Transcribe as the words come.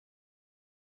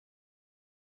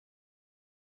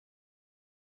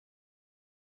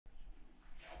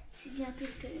C'est bien tout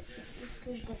ce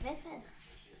que je devais faire.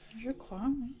 Je crois,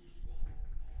 oui.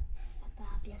 À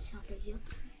part bien sûr le vieux.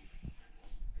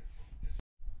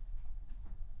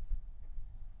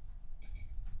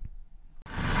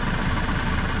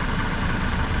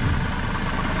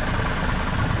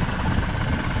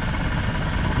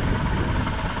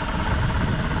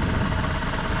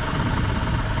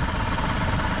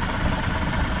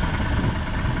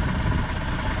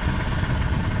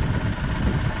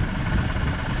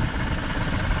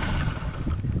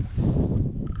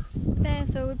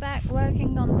 So we're back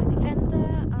working on the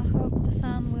Defender. I hope the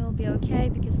sound will be okay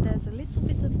because there's a little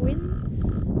bit of wind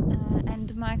and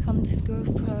the mic on this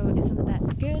GoPro isn't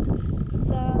that good.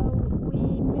 So we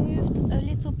moved a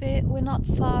little bit. We're not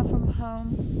far from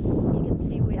home. You can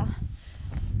see we are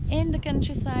in the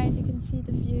countryside. You can see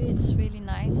the view. It's really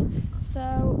nice.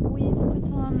 So we've put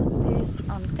on this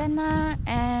antenna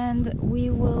and we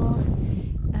will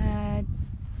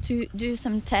to do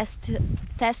some tests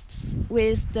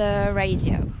with the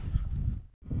radio.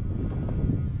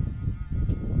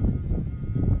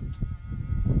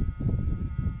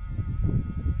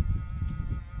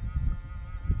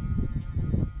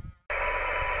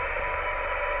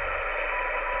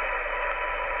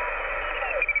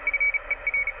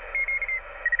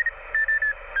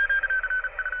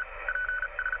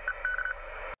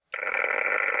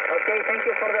 Okay, thank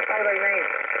you for the flight name.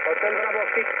 Hotel Bravo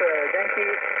 6,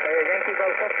 Yankee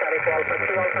Golf Oscar, Echo Alpha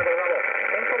 2 Alpha Bravo.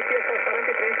 Thanks for TSO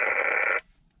 73.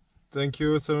 Thank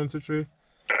you, 73.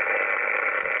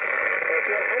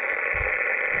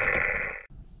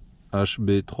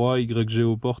 HB3YG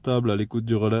au portable à l'écoute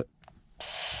du relais.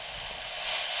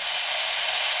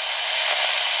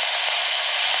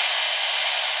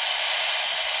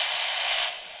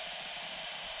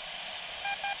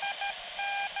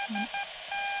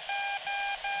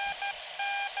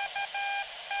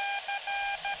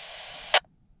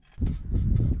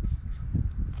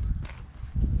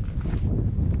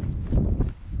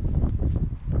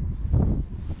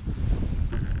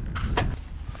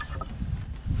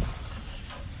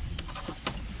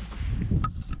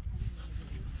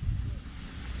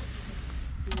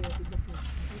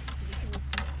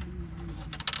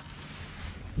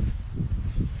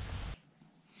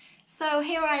 So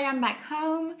here I am back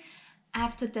home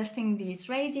after testing these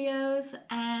radios,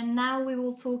 and now we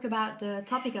will talk about the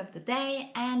topic of the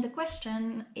day. And the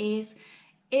question is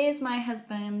my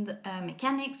husband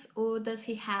mechanics, or does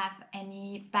he have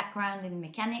any background in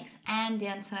mechanics? And the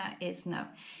answer is no.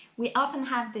 We often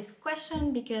have this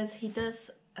question because he does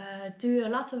do a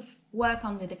lot of work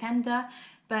on the Defender,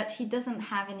 but he doesn't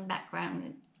have any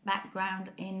background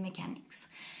in mechanics.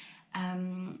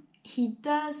 He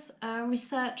does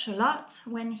research a lot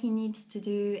when he needs to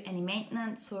do any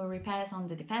maintenance or repairs on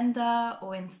the Defender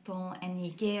or install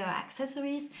any gear or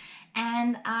accessories,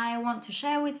 and I want to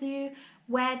share with you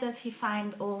where does he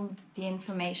find all the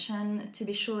information to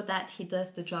be sure that he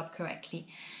does the job correctly.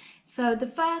 So the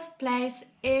first place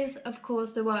is of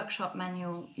course the workshop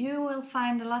manual. You will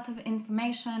find a lot of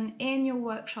information in your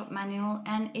workshop manual,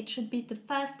 and it should be the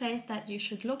first place that you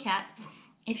should look at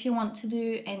if you want to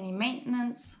do any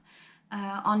maintenance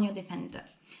on your Defender.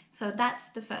 So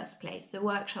that's the first place, the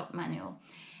workshop manual.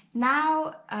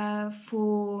 Now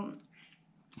for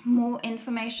more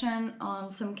information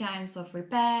on some kinds of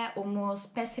repair or more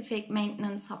specific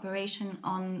maintenance operation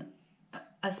on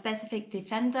a specific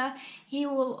Defender, he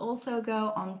will also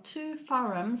go on two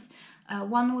forums.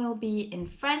 One will be in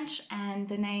French and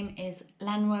the name is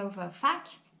Land Rover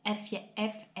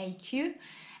FAQ,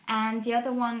 and the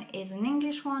other one is an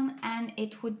English one, and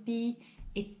it would be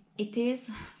it is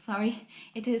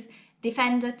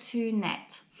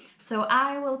Defender2Net. So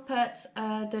I will put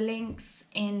the links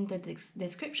in the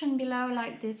description below,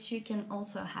 like this. You can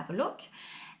also have a look.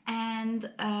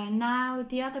 And now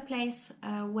the other place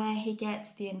where he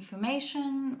gets the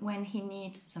information when he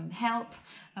needs some help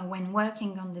when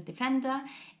working on the Defender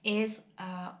is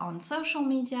on social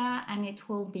media, and it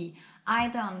will be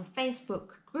either on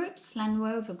Facebook groups, Land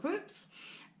Rover groups,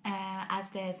 as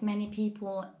there's many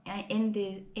people in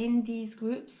these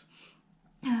groups.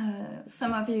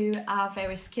 Some of you are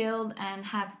very skilled and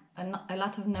have a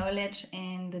lot of knowledge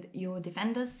in your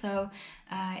Defenders, so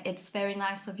it's very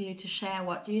nice of you to share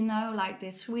what you know, like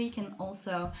this week, and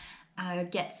also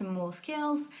get some more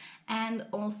skills, and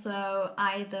also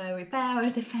either repair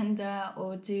a Defender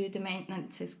or do the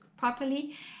maintenances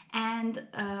properly. And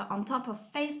on top of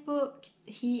Facebook,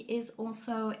 he is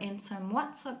also in some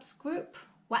WhatsApp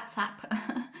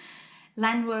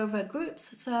Land Rover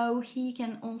groups, so he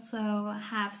can also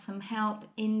have some help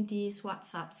in these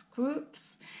WhatsApp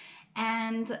groups.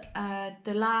 And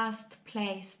the last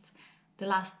place the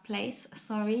last place,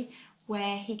 sorry,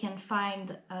 where he can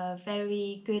find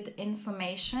very good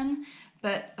information.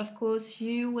 But of course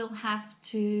you will have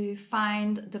to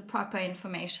find the proper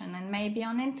information, and maybe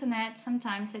on internet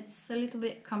sometimes it's a little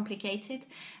bit complicated,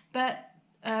 but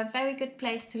a very good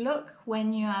place to look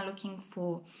when you are looking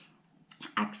for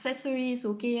accessories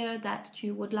or gear that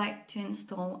you would like to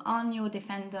install on your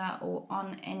Defender or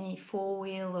on any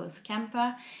four-wheel or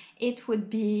camper. It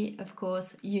would be, of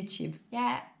course, YouTube.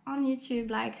 Yeah, on YouTube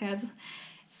like us.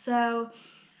 So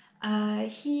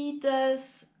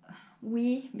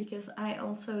because I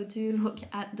also do look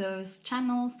at those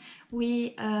channels,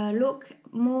 we look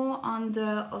more on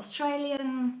the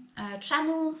Australian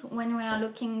channels when we are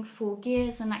looking for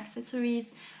gears and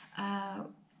accessories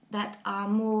that are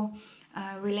more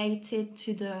related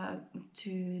to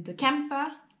the camper,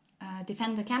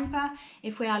 Defender camper.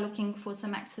 If we are looking for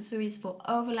some accessories for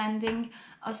overlanding,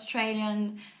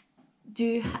 Australian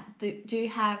do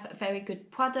have very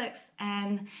good products,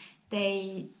 and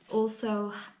they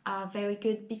also are very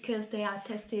good because they are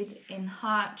tested in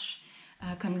harsh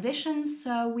conditions.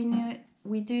 So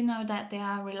we do know that they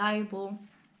are reliable,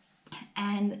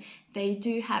 and they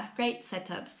do have great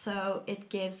setups. So it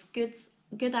gives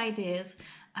good ideas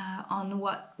on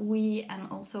what we and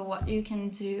also what you can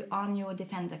do on your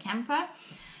Defender camper.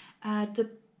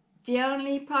 The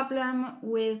only problem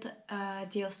with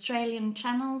the Australian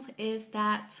channels is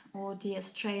that, or the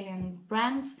Australian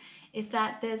brands, is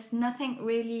that there's nothing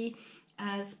really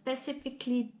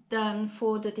specifically done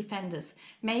for the Defenders.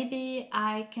 Maybe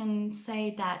I can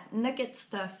say that Nugget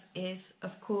stuff is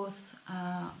of course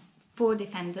for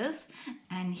Defenders,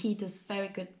 and he does very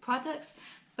good products,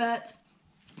 but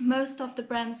most of the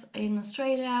brands in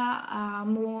Australia are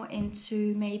more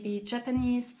into maybe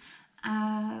Japanese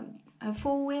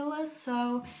four-wheelers.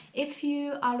 So if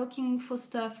you are looking for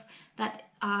stuff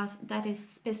that is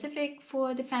specific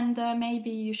for Defender, maybe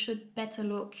you should better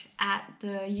look at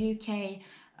the UK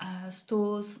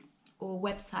stores or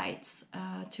websites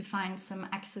to find some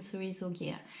accessories or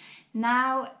gear.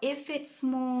 Now, if it's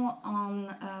more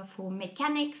on for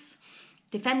mechanics,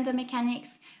 Defender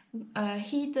mechanics,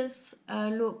 he does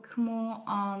look more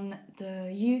on the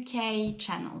UK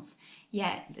channels.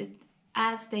 Yeah,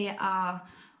 as they are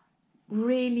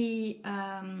really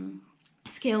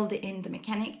skilled in the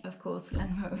mechanic. Of course,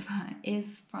 Land Rover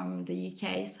is from the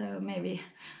UK, so maybe,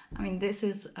 I mean, this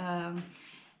is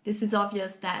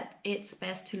obvious that it's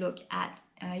best to look at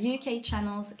UK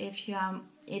channels if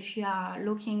you are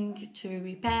looking to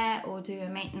repair or do a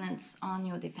maintenance on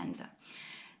your Defender.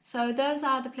 So those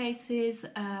are the places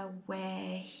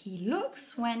where he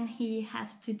looks when he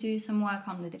has to do some work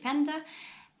on the Defender.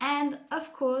 And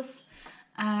of course,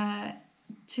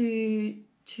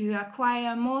 to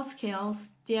acquire more skills,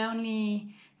 the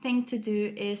only thing to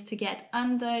do is to get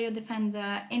under your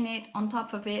Defender, in it, on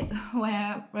top of it,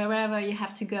 wherever you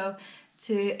have to go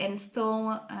to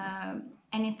install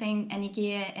anything, any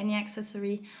gear, any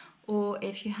accessory, or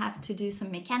if you have to do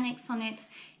some mechanics on it,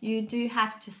 you do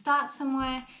have to start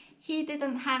somewhere. He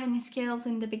didn't have any skills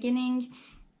in the beginning.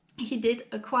 He did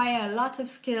acquire a lot of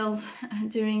skills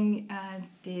during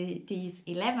these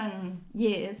 11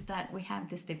 years that we have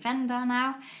this Defender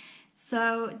now.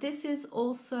 So this is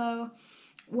also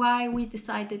why we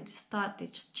decided to start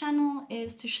this channel,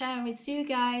 is to share with you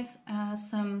guys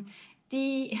some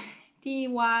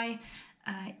DIY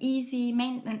easy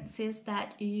maintenances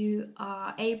that you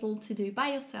are able to do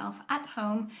by yourself at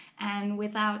home and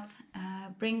without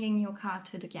bringing your car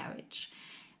to the garage.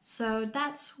 So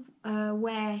that's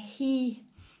where he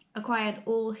acquired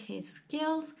all his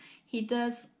skills. He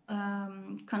does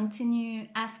continue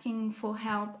asking for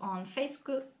help on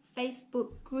Facebook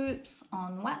groups,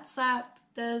 on WhatsApp,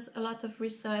 does a lot of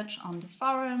research on the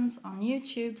forums, on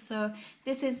YouTube. So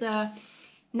this is a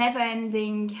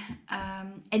never-ending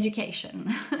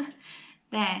education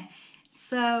there.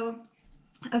 So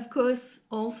of course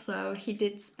also he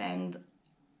did spend,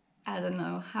 I don't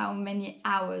know how many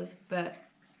hours, but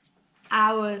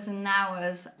hours and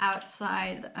hours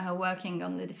outside working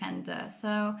on the Defender.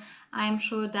 So I'm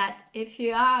sure that if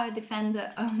you are a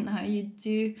Defender owner, you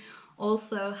do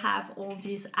also have all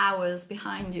these hours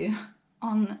behind you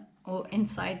on or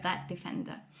inside that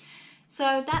Defender.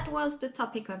 So that was the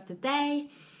topic of the day.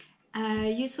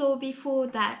 You saw before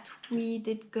that we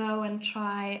did go and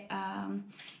try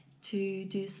to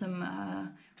do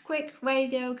some quick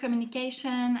radio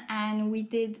communication, and we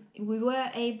were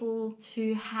able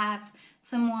to have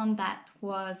someone that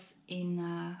was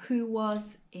who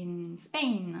was in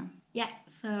Spain. Yeah,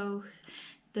 so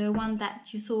the one that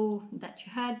you saw, that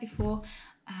you heard before,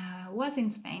 was in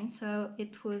Spain. So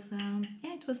it was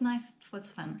yeah, it was nice, it was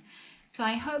fun. So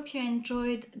I hope you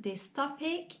enjoyed this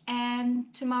topic,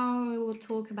 and tomorrow we will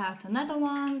talk about another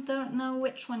one. Don't know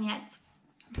which one yet,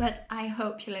 but I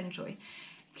hope you'll enjoy.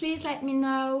 Please let me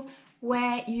know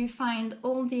where you find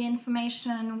all the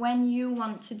information when you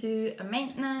want to do a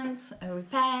maintenance, a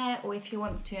repair, or if you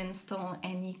want to install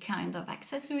any kind of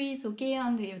accessories or gear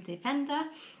on your Defender.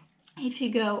 If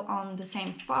you go on the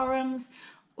same forums,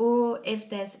 or if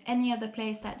there's any other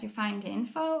place that you find the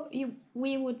info,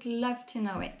 we would love to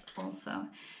know it also.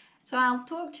 So I'll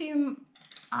talk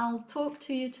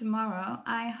to you tomorrow.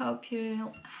 I hope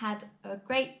you had a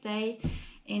great day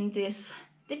in this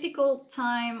difficult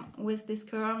time with this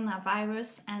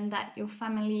coronavirus, and that your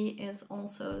family is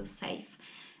also safe.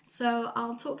 So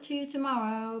I'll talk to you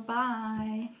tomorrow.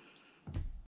 Bye.